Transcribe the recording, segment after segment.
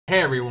Hey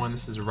everyone,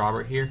 this is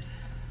Robert here.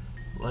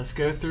 Let's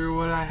go through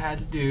what I had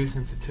to do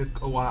since it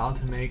took a while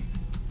to make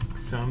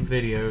some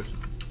videos.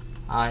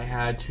 I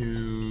had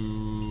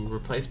to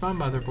replace my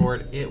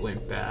motherboard. It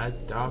went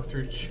bad. Dog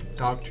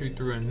chewed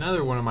through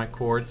another one of my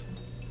cords.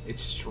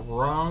 It's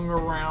strung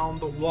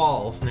around the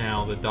walls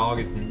now. The dog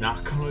is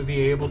not going to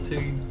be able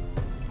to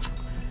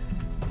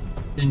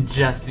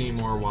ingest any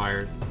more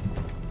wires.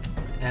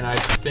 And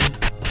I've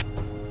spent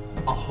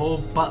a whole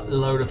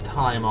buttload of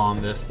time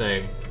on this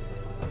thing.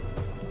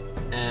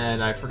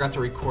 And I forgot to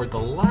record the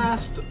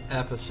last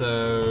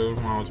episode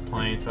when I was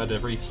playing, so I had to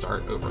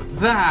restart over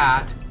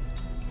that.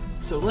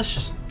 So let's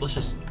just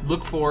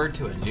look forward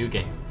to a new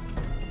game.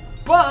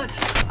 But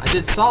I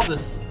did solve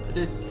this. I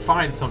did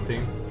find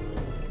something.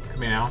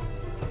 Come here now.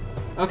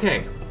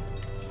 Okay.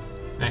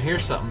 Now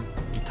here's something.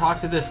 You talk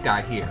to this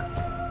guy here.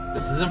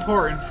 This is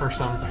important for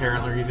some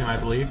apparent reason, I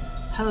believe.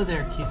 Hello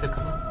there,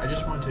 Kisa-kun. I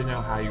just wanted to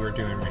know how you were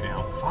doing right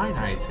now. Fine,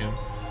 I assume.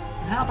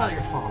 And how about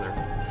your father?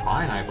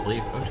 Fine, I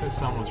believe.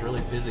 Oto's-san was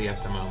really busy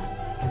at the moment.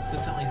 He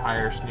consistently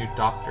hires new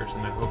doctors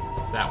in the hope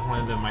that one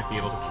of them might be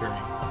able to cure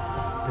me.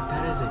 But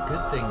that is a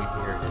good thing to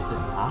hear, is it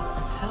not?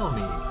 Tell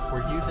me,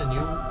 were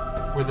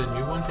the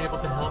new ones able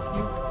to help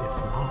you? If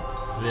not,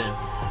 then...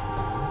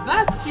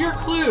 That's your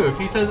clue! If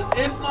he says,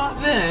 if not,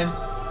 then...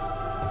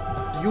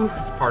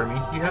 Pardon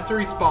me, you have to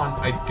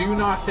respond, I do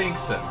not think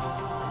so.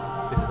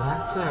 Is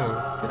that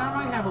so? Then I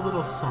might have a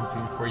little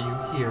something for you.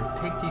 Here,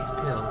 take these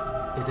pills.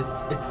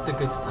 It's the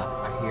good stuff.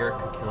 I hear it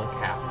could kill a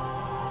cat.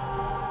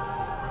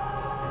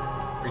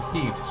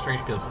 Received.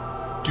 Strange pills.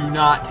 Do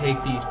not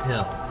take these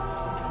pills.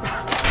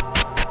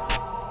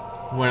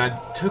 When I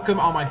took them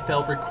on my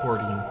failed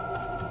recording,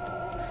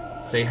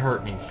 they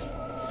hurt me.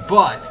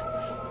 But,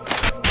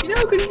 you know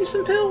who could use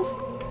some pills?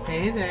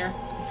 Hey there.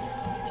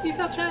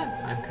 Kisa-chan.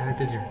 I'm kind of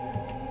busy.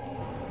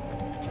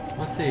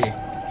 Let's see.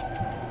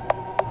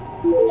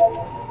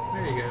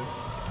 There you go.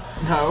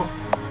 No.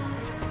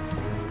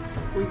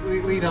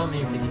 We don't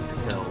need to eat the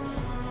pills.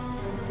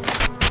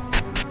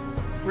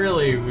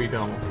 Really, we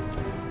don't.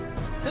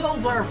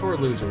 Pills are for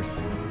losers.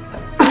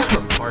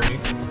 Pardon me.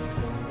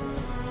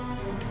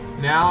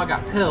 Now I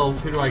got pills,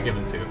 who do I give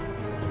them to?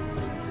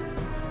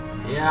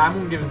 Yeah, I'm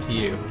gonna give them to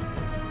you.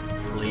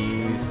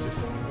 Please,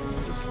 just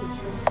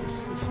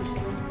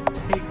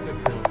take the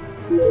pills.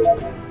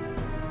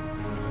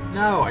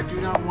 No, I do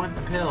not want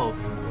the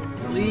pills.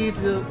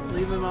 Leave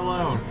them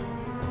alone.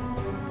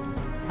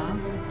 Huh?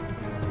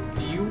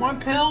 Do you want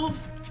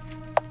pills?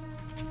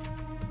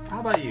 How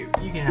about you?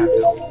 You can have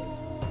pills.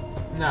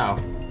 No.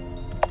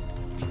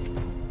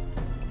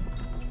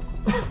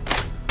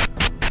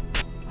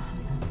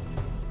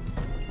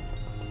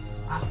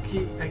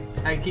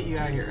 I get you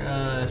out of here.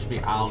 That should be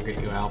I'll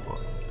get you out.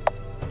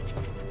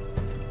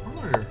 I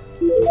wonder.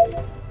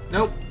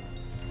 Nope.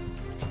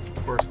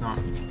 Of course not.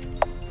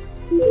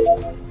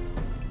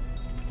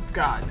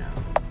 God, no.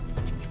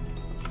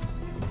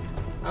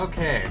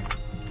 Okay.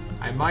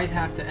 I might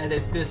have to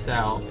edit this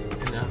out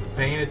in a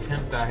vain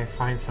attempt that I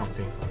find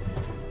something.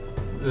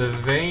 The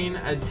vain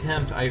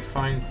attempt I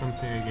find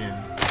something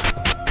again.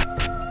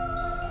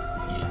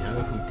 You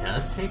know who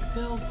does take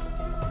pills?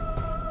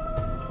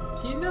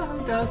 Do you know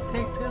who does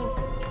take pills?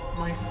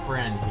 My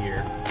friend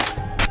here.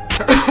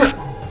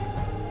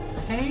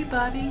 Hey,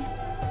 buddy.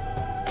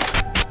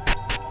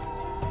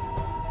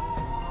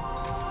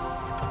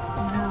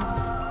 No.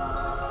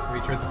 Have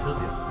you tried the pills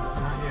yet?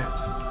 Not yet.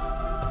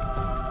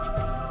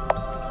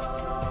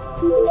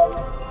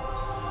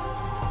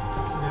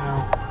 No.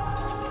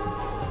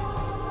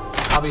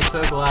 I'll be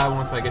so glad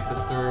once I get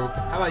this through.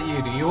 How about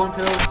you? Do you want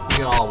pills?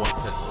 We all want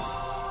pills.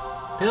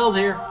 Pills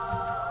here.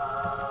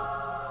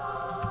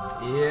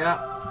 Yeah.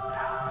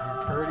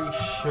 I'm pretty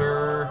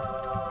sure.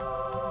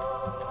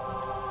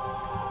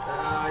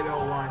 I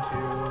don't want to,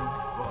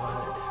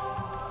 but...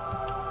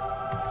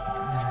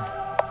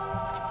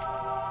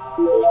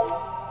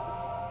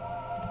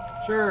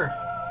 Sure.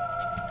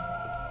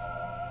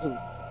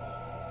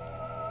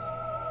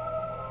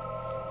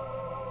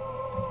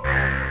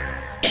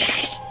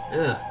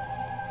 Ugh.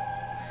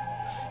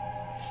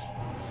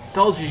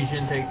 Told you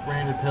shouldn't take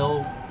branded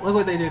pills. Look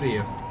what they do to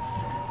you.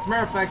 As a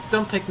matter of fact,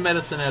 don't take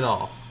medicine at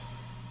all.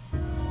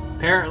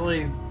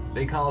 Apparently,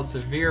 they cause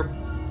severe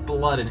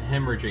blood and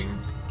hemorrhaging.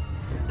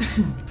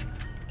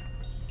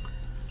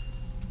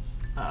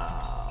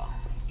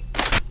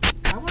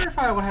 I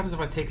wonder what happens if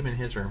I take him in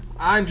his room.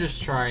 I'm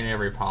just trying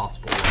every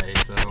possible way,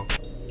 so...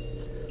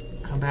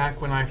 Come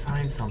back when I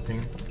find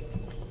something.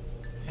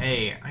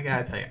 Hey, I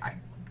gotta tell you,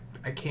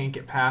 I can't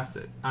get past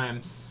it. I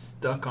am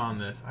stuck on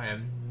this. I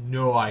have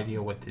no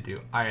idea what to do.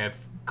 I have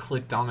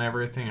clicked on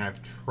everything.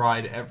 I've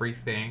tried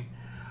everything.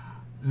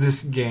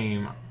 This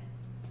game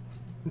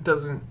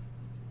doesn't...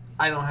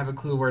 I don't have a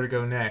clue where to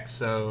go next,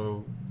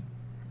 so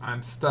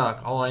I'm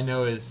stuck. All I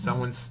know is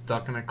someone's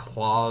stuck in a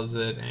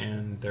closet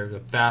and there's a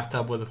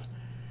bathtub with a...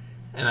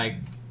 And I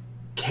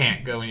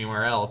can't go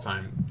anywhere else.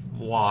 I'm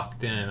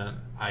locked in.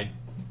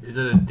 Is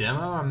it a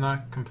demo? I'm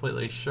not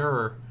completely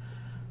sure.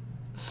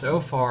 So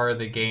far,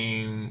 the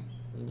game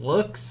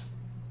looks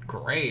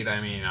great. I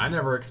mean, I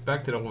never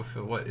expected it.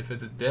 If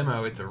it's a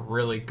demo, it's a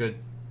really good,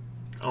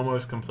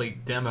 almost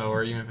complete demo.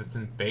 Or even if it's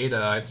in beta,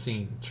 I've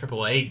seen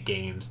AAA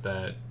games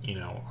that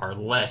are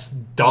less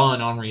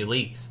done on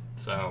release.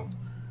 So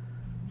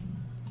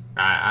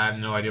I have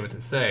no idea what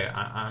to say.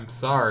 I'm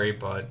sorry,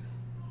 but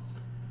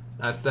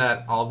that's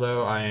that.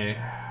 Although I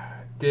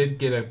did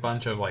get a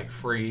bunch of like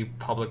free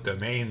public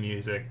domain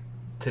music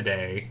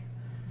today,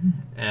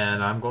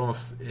 and I'm going to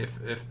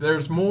if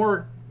there's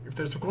going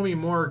to be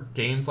more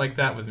games like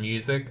that with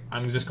music,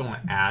 I'm just going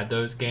to add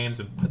those games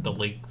and put the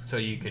link so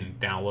you can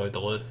download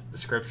the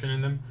description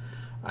in them.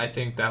 I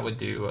think that would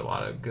do a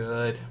lot of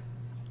good.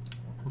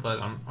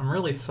 But I'm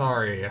really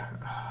sorry.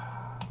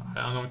 I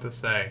don't know what to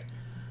say.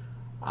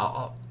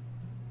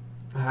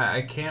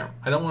 I can't.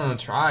 I don't want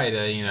to try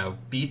to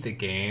beat the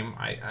game.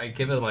 I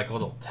give it like a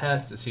little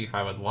test to see if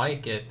I would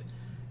like it.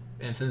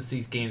 And since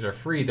these games are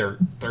free, they're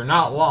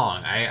not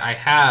long. I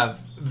have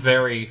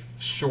very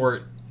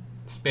short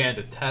span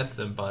to test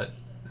them, but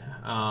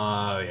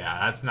yeah,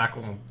 that's not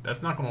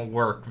gonna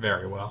work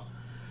very well.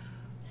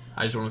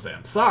 I just want to say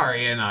I'm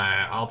sorry, and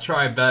I'll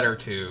try better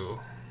to.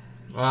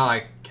 Well,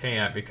 I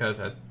can't because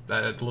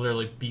that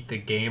literally beat the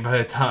game by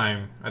the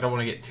time. I don't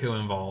want to get too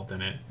involved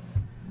in it.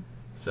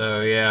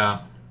 So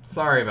yeah,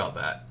 sorry about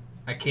that.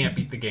 I can't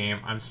beat the game.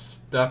 I'm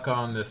stuck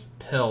on this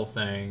pill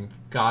thing.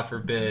 God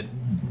forbid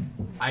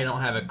I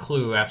don't have a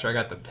clue. After I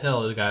got the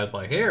pill, the guy's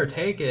like, "Here,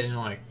 take it," and I'm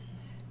like,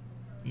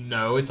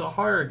 "No, it's a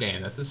horror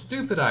game. That's a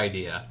stupid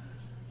idea."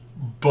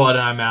 But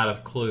I'm out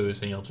of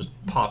clues, and you'll just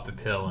pop the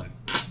pill and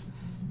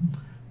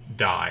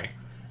die.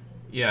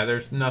 Yeah,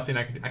 there's nothing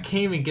I can do. I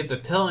can't even give the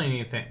pill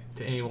anything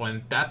to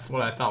anyone. That's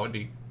what I thought would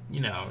be,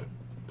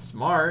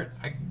 smart.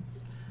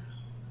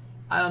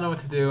 I don't know what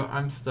to do.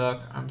 I'm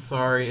stuck. I'm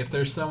sorry. If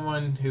there's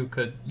someone who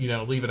could,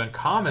 leave it in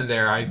comment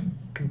there, I'd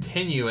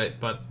continue it.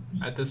 But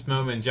at this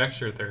moment in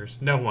Gesture,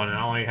 there's no one. And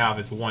I only have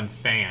is one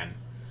fan.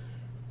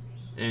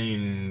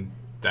 And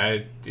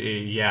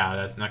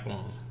that's not going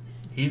to...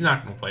 He's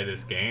not going to play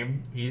this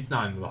game. He's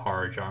not into the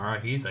horror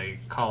genre. He's a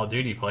Call of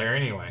Duty player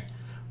anyway.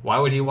 Why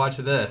would he watch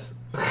this?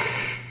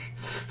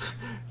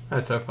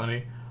 That's so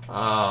funny.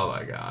 Oh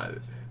my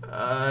god.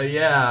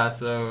 Yeah,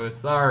 so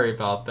sorry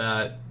about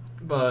that.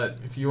 But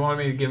if you want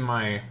me to give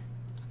my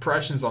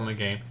impressions on the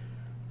game,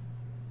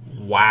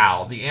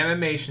 wow, the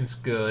animation's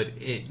good.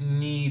 It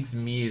needs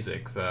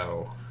music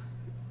though.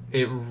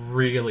 It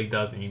really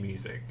does need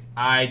music.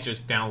 I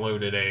just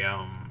downloaded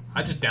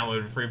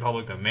a free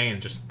public domain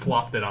and just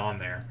flopped it on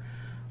there.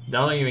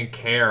 Don't even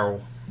care.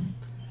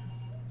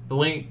 The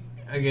link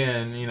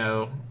again,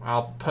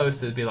 I'll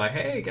post it, be like,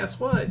 hey, guess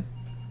what?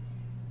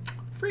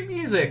 Free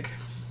music.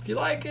 If you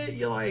like it,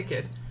 you like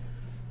it.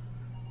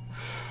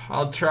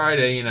 I'll try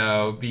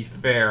to, be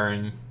fair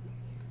and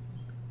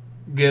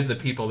give the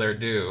people their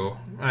due.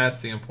 That's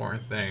the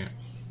important thing.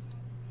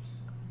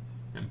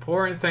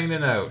 Important thing to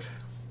note.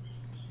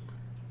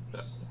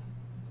 So,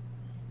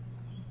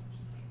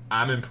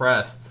 I'm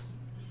impressed.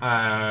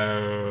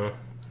 I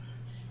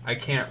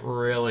can't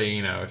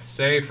really,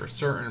 say for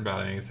certain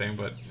about anything,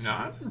 but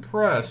I'm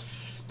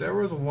impressed. There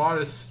was a lot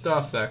of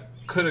stuff that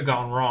could have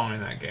gone wrong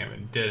in that game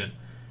and didn't.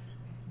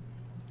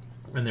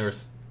 And there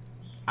was...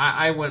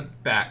 I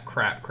went back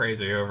crap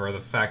crazy over the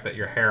fact that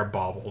your hair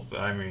bobbles.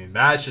 I mean,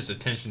 that's just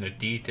attention to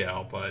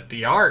detail, but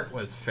the art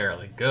was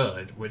fairly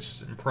good,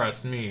 which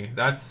impressed me.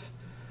 That's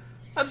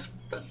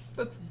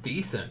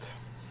decent.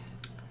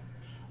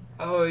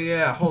 Oh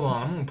yeah, hold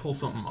on. I'm gonna pull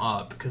something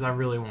up because I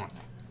really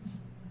want.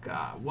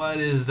 God, what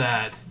is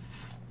that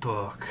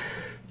book?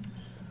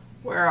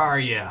 Where are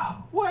you?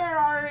 Where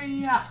are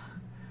you?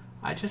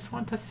 I just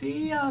want to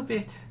see a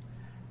bit.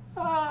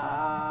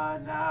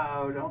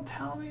 No, don't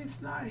tell me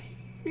it's not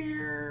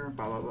here.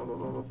 Blah, blah, blah, blah,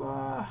 blah, blah,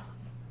 blah.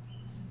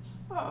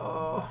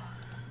 Oh.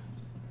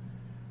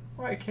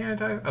 Why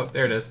can't I? Oh,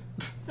 there it is.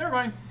 Never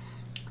mind.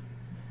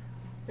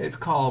 It's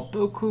called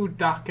Boku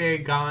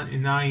Dake Gan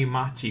Inai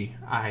Machi.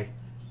 I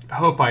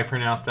hope I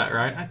pronounced that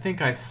right. I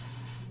think I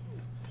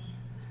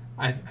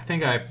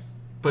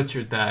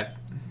butchered that.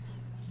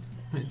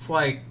 It's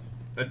like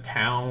a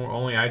town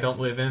only I don't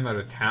live in, but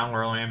a town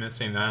where only I'm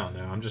missing. I don't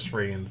know. I'm just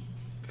reading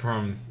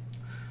from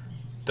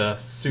the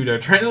pseudo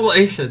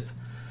translations.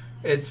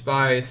 It's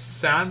by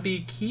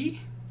Sanbi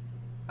Ki.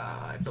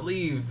 I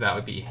believe that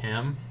would be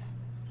him.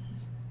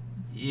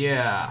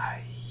 Yeah,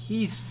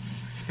 he's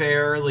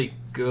fairly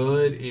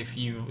good. If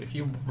you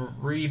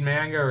read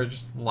manga or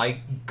just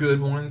like good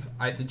ones,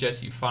 I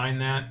suggest you find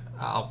that.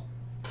 I'll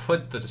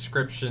put the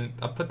description.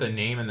 I'll put the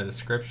name in the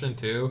description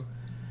too,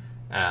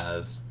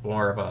 as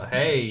more of a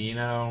hey,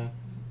 I'm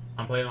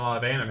playing a lot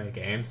of anime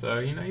games, so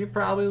you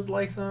probably would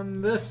like some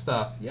of this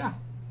stuff. Yeah.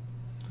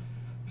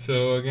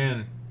 So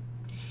again,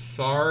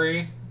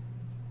 sorry.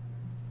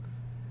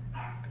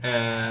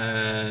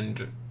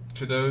 And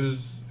to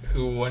those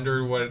who wonder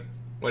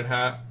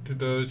to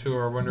those who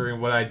are wondering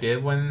what I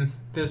did when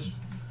this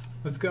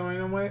was going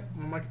away,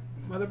 when my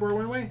motherboard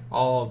went away,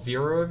 all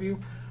 0 of you,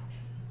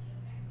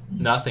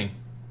 nothing.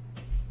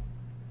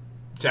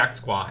 Jack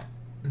squat.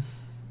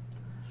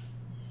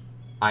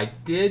 I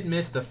did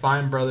miss the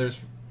Fine Brothers.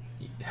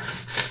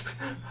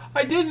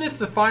 I did miss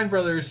the Fine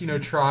Brothers, you know,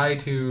 try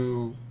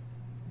to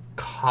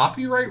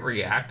copyright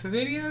React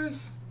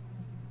videos.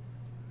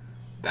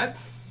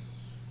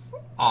 That's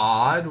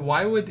odd.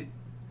 Why would...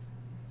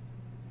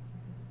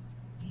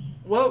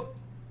 What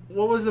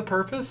was the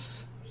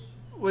purpose?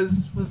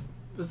 Was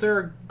there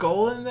a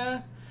goal in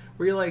that?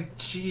 Where you're like,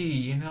 gee,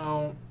 you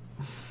know,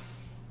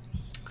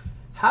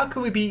 how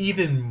can we be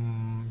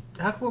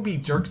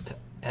jerks to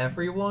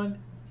everyone?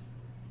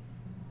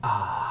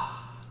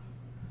 Ah,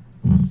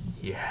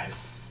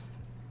 yes.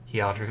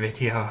 Your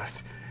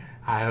videos.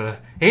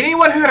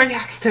 Anyone who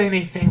reacts to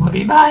anything will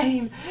be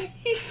mine.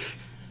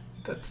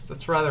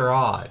 That's rather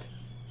odd.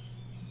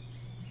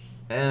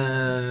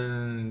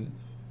 And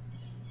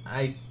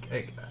I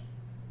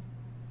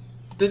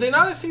did they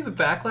not see the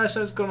backlash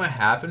that was going to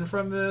happen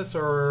from this,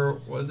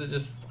 or was it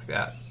just like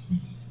that?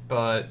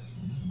 But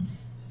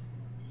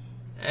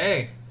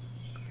hey,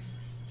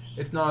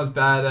 it's not as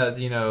bad as,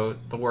 you know,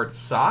 the word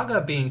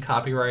Saga being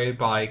copyrighted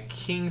by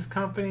King's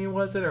Company,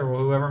 was it, or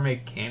whoever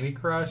made Candy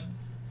Crush?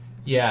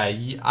 Yeah,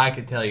 I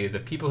could tell you, the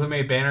people who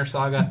made Banner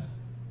Saga,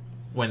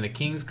 when the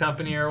King's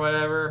Company or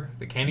whatever,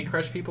 the Candy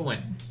Crush people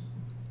went,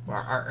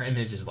 our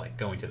image is like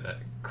going to the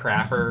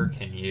crapper.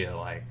 Can you,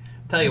 like,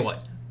 tell you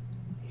what,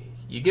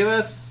 you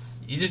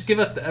just give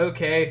us the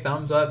okay,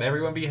 thumbs up,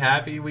 everyone be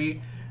happy,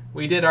 we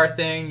did our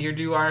thing, you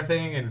do our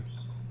thing, and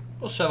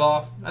we'll shove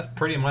off. That's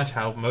pretty much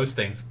how most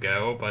things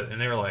go. And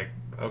they were like,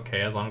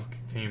 okay, as long as we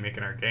continue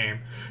making our game,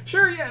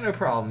 sure, yeah, no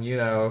problem, you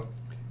know.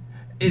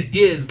 It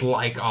is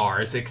like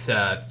ours,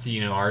 except,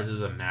 you know, ours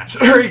is a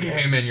match-3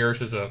 game and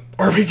yours is a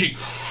RPG.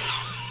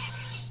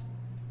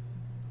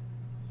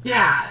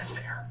 Yeah, that's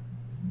fair.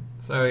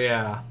 So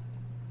yeah,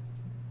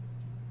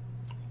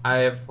 I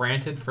have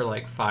ranted for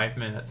like 5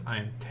 minutes. I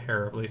am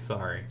terribly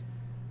sorry.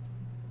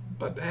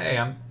 But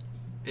hey,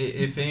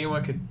 if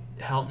anyone could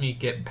help me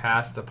get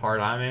past the part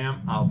I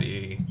am, I'll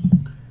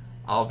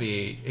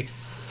be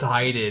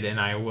excited, and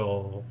I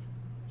will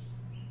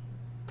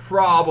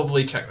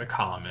probably check the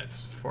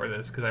comments for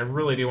this, because I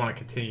really do want to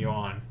continue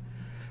on.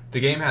 The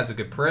game has a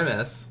good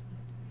premise,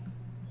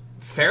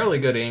 fairly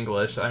good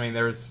English. I mean,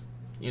 there's,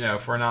 you know,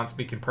 for a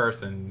non-speaking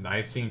person,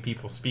 I've seen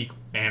people speak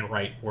and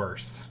write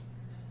worse.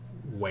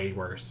 Way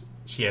worse.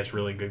 She has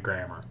really good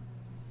grammar.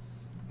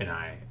 And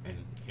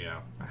you know,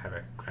 I have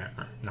a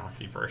grammar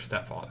Nazi for a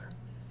stepfather.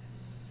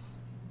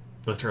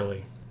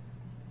 Literally,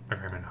 a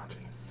grammar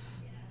Nazi.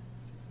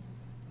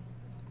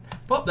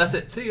 Well, that's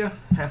it. See ya.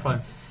 Have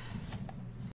fun.